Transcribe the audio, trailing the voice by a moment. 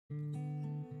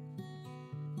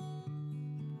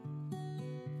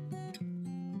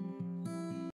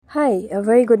Hi, a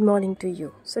very good morning to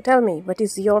you. So tell me, what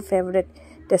is your favorite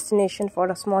destination for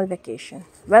a small vacation?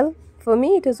 Well, for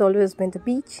me it has always been the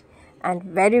beach, and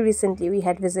very recently we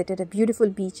had visited a beautiful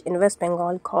beach in West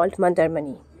Bengal called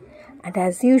Mandarmani. And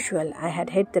as usual, I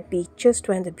had hit the beach just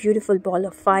when the beautiful ball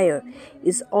of fire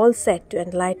is all set to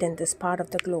enlighten this part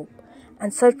of the globe.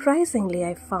 And surprisingly,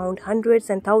 I found hundreds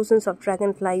and thousands of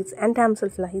dragonflies and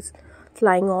damselflies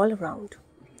flying all around.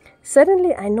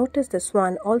 Suddenly, I noticed the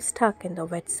swan all stuck in the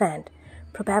wet sand,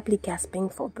 probably gasping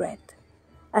for breath.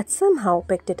 I somehow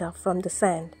picked it up from the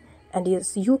sand, and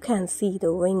as you can see,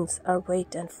 the wings are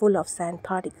wet and full of sand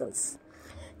particles.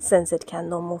 Since it can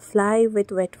no more fly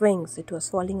with wet wings, it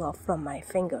was falling off from my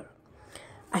finger.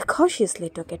 I cautiously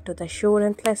took it to the shore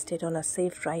and placed it on a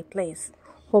safe, dry place,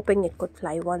 hoping it could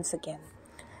fly once again.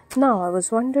 Now I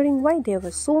was wondering why there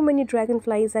were so many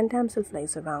dragonflies and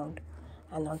damselflies around.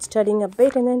 And on studying a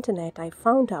bit on the internet, I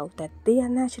found out that they are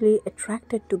naturally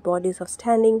attracted to bodies of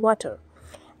standing water.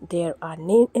 There are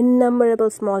innumerable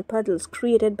small puddles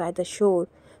created by the shore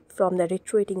from the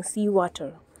retreating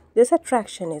seawater. This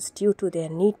attraction is due to their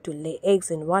need to lay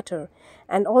eggs in water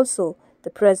and also the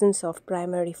presence of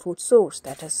primary food source,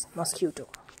 that is mosquito.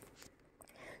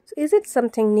 So is it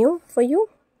something new for you?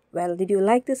 Well, did you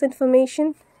like this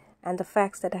information and the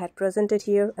facts that I had presented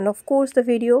here, and of course the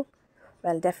video?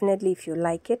 Well, definitely if you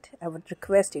like it, I would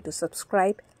request you to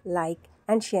subscribe, like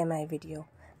and share my video.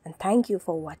 And thank you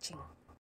for watching.